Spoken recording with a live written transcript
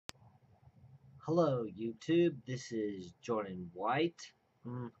Hello YouTube, this is Jordan White.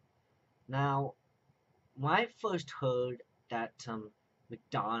 Now, when I first heard that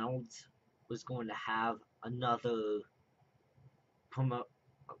McDonald's was going to have promo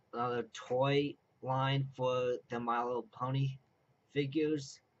another toy line for the My Little Pony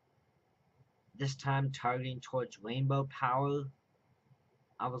figures, this time targeting towards Rainbow Power,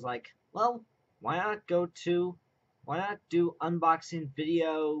 I was like, well, why not do unboxing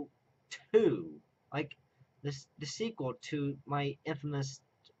video 2? Like, the sequel to my infamous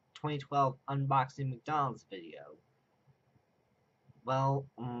 2012 unboxing McDonald's video. Well,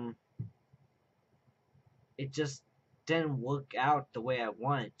 it just didn't work out the way I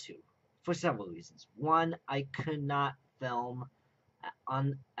wanted to, for several reasons. One, I could not film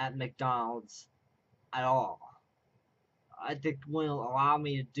at McDonald's at all. I think wouldn't allow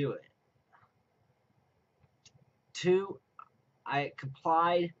me to do it. Two, I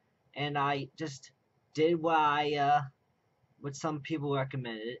complied and I just did what some people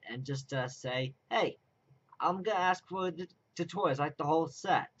recommended and just say, hey, I'm gonna ask for the toys, like the whole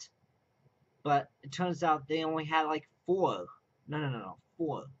set. But it turns out they only had like four. No,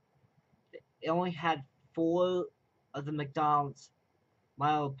 four. They only had four of the McDonald's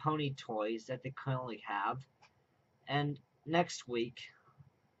My Little Pony toys that they currently have. And next week,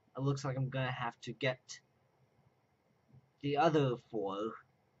 it looks like I'm gonna have to get the other four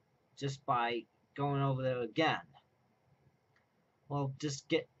just by going over there again. Well, just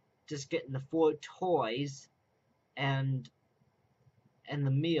getting the four toys and the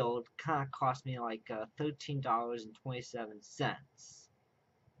meal kind of cost me like $13.27.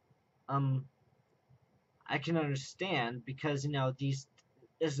 I can understand because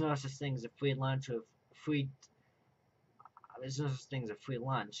there's no such thing as a free lunch or free there's no such thing as a free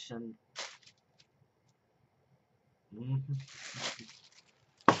lunch and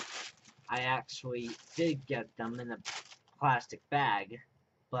I actually did get them in a plastic bag,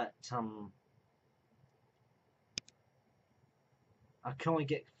 but I can only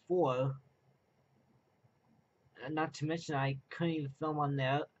get four, and not to mention I couldn't even film on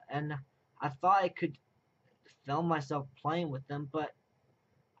there, and I thought I could film myself playing with them, but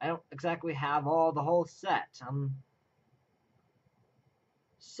I don't exactly have the whole set.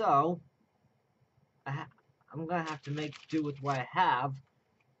 So I'm gonna have to make do with what I have,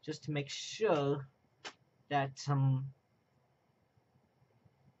 just to make sure that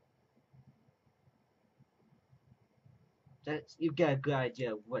that you get a good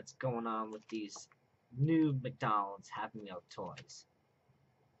idea of what's going on with these new McDonald's Happy Meal toys.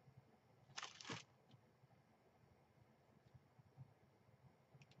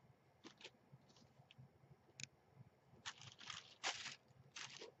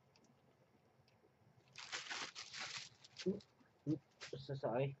 So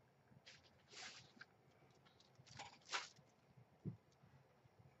sorry.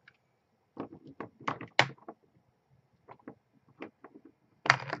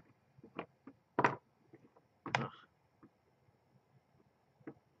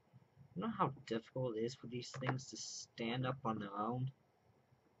 You know how difficult it is for these things to stand up on their own?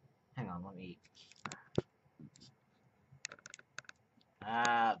 Hang on, let me...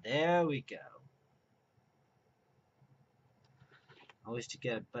 there we go. I wish to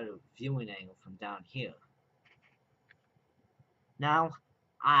get a better viewing angle from down here. Now,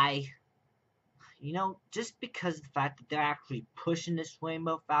 just because of the fact that they're actually pushing this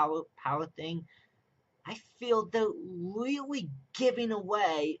rainbow power thing, I feel they're really giving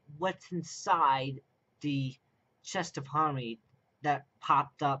away what's inside the chest of harmony that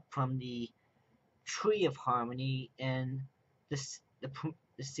popped up from the tree of harmony in the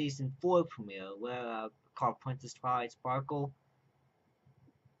season 4 premiere, where called Princess Twilight Sparkle.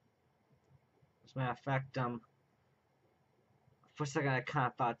 As a matter of fact, for a second I kind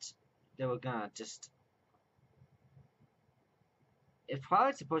of thought they were gonna just... If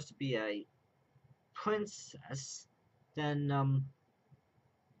Twilight's supposed to be a princess, then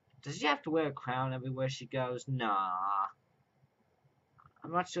does she have to wear a crown everywhere she goes? Nah.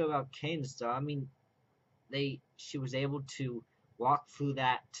 I'm not sure about Cadence though. I mean, she was able to walk through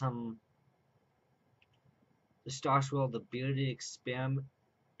that the Star Swirl, the bearded experiment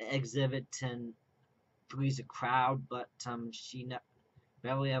exhibit and Three's a Crowd, but she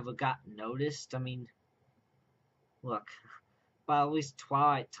barely ever got noticed. I mean, look, but at least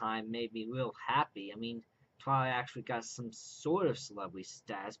Twilight Time made me real happy. I mean, Twilight actually got some sort of celebrity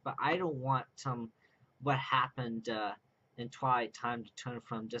status, but I don't want what happened in Twilight Time to turn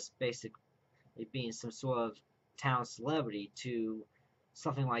from just basically being some sort of town celebrity to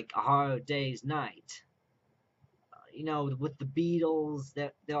something like A Hard Day's Night. you know, with the Beatles,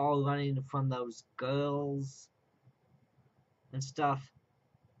 they're all running from those girls and stuff.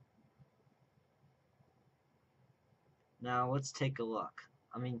 Now let's take a look.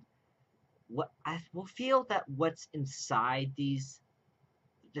 I mean, what I will feel that what's inside the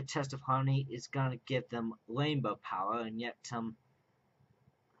chest of harmony is gonna give them rainbow power, and yet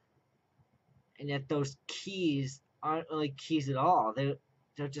those keys aren't really keys at all. They're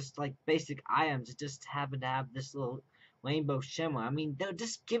just like basic items that just happen to have this little rainbow shimmer. I mean, they're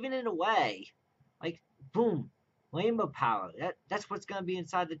just giving it away. Like, boom, rainbow power. That's what's gonna be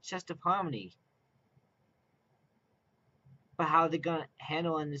inside the chest of harmony. But how are they gonna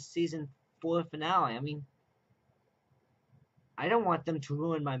handle in the season 4 finale? I mean, I don't want them to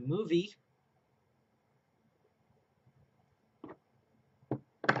ruin my movie.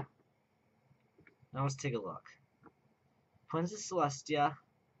 Now let's take a look. Princess Celestia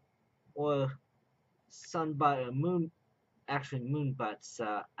or Sunbutt or Moon, actually Moonbutt's,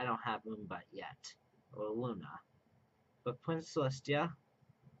 I don't have Moonbutt yet, or Luna. But Princess Celestia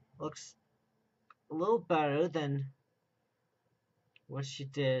looks a little better than what she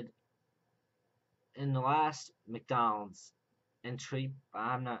did in the last McDonald's entry, but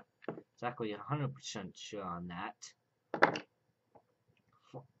I'm not exactly 100% sure on that.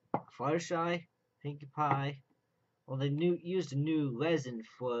 Fluttershy, Pinkie Pie, well, they used a new resin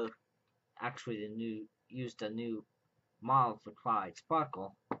for, actually used a new model for Twilight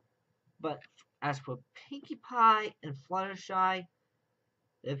Sparkle. But as for Pinkie Pie and Fluttershy,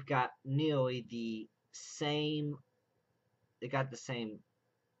 they've got nearly the same, they got the same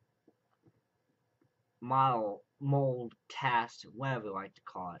model, mold, cast, whatever you like to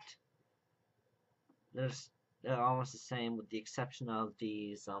call it. They're almost the same with the exception of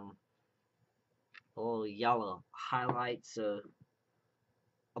these little yellow highlights, a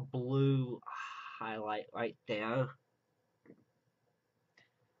blue highlight right there.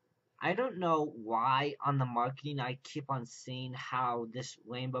 I don't know why on the marketing I keep on seeing how this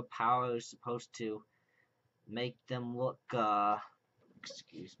rainbow power is supposed to make them look,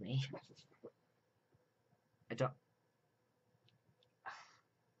 excuse me. I don't,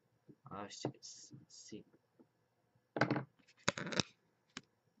 let's see.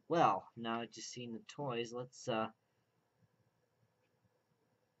 Well, now just seeing the toys, let's at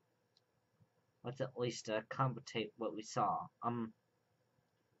least commentate what we saw.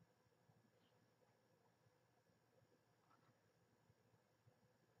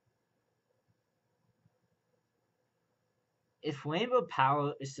 If rainbow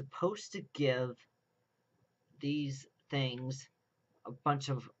power is supposed to give these things a bunch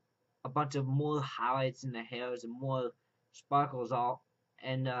of more highlights in their hairs and more sparkles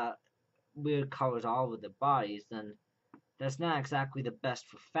and weird colors all over their bodies, then that's not exactly the best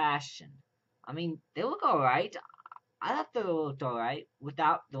for fashion. I mean, they look alright. I thought they looked alright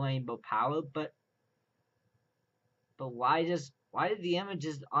without the rainbow power, but why did the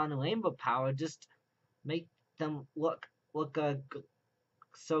images on rainbow power just make them look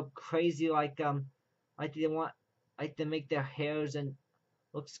so crazy, like they make their hairs and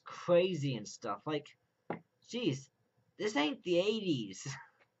looks crazy and stuff. Like, geez, this ain't the 80s.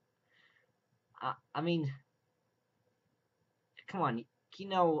 I mean, come on, you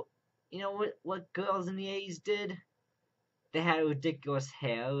know what girls in the 80s did? They had ridiculous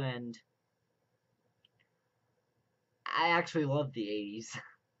hair, and I actually love the 80s,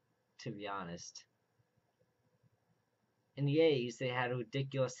 to be honest. In the 80s, they had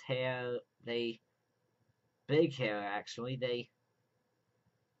ridiculous hair. Big hair actually. They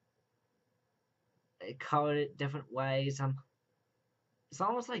colored it different ways. It's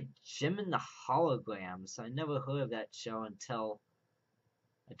almost like Jim and the Holograms. I never heard of that show until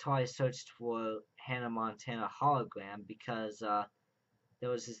I searched for Hannah Montana hologram, because there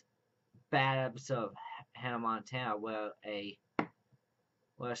was this bad episode of Hannah Montana where a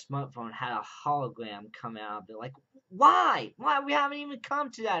smartphone had a hologram come out. They're like, why? We haven't even come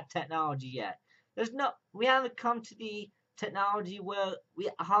to that technology yet. We haven't come to the technology where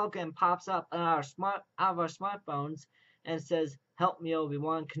a hologram pops up on out of our smartphones and says, "Help me,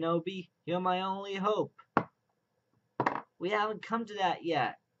 Obi-Wan Kenobi. You're my only hope." We haven't come to that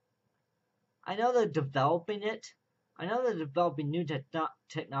yet. I know they're developing it. I know they're developing new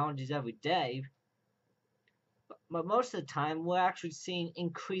technologies every day. But most of the time, we're actually seeing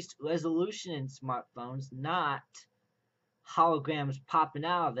increased resolution in smartphones, not holograms popping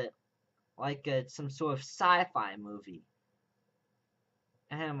out of it like some sort of sci-fi movie.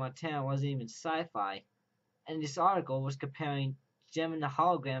 Hannah Montana wasn't even sci-fi. And this article was comparing Jim and the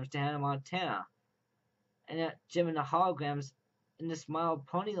Holograms to Hannah Montana. And Jim and the Holograms in this My Little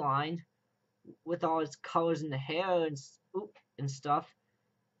Pony line with all its colors in the hair and stuff,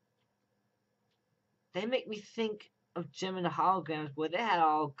 they make me think of Jim and the Holograms, where they had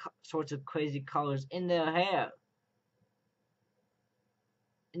all sorts of crazy colors in their hair.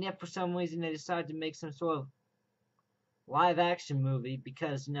 And yet, for some reason, they decided to make some sort of live action movie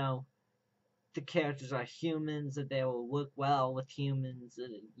because, the characters are humans, that they will work well with humans,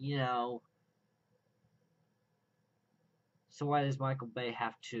 So why does Michael Bay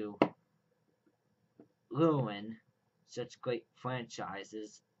have to ruin such great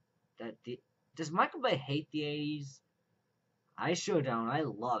franchises? Does Michael Bay hate the 80s? I sure don't. I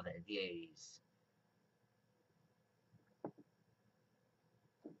love it, the 80s.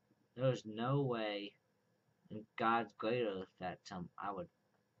 There's no way in God's great earth that I would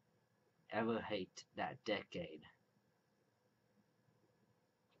ever hate that decade.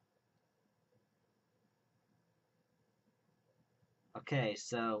 Okay,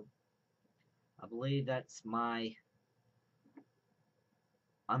 so I believe that's my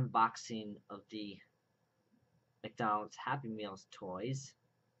unboxing of the McDonald's Happy Meals toys.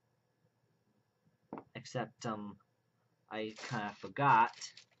 Except I kind of forgot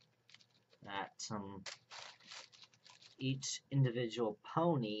that each individual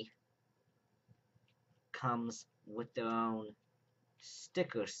pony comes with their own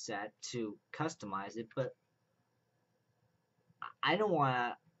sticker set to customize it, but I don't want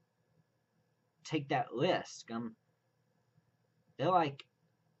to take that risk. They're like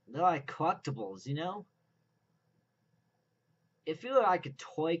collectibles, If you're like a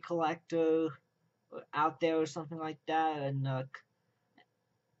toy collector out there or something like that, and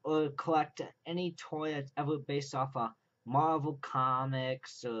or collect any toy that's ever based off of Marvel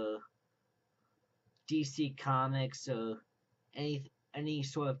Comics or DC Comics or any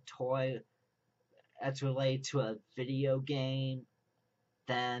sort of toy that's related to a video game,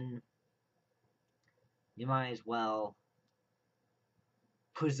 then you might as well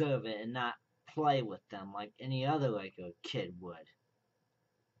preserve it and not play with them like any other regular kid would.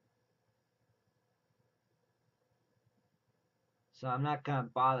 So I'm not gonna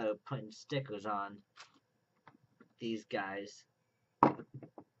bother putting stickers on these guys.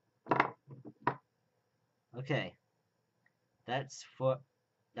 Okay, that's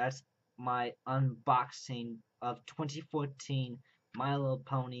my unboxing of 2014 My Little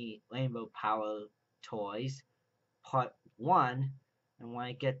Pony Rainbow Power toys, part 1. And when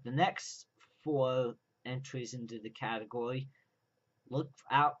I get the next 4 entries into the category, look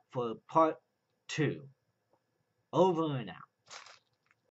out for part 2. Over and out.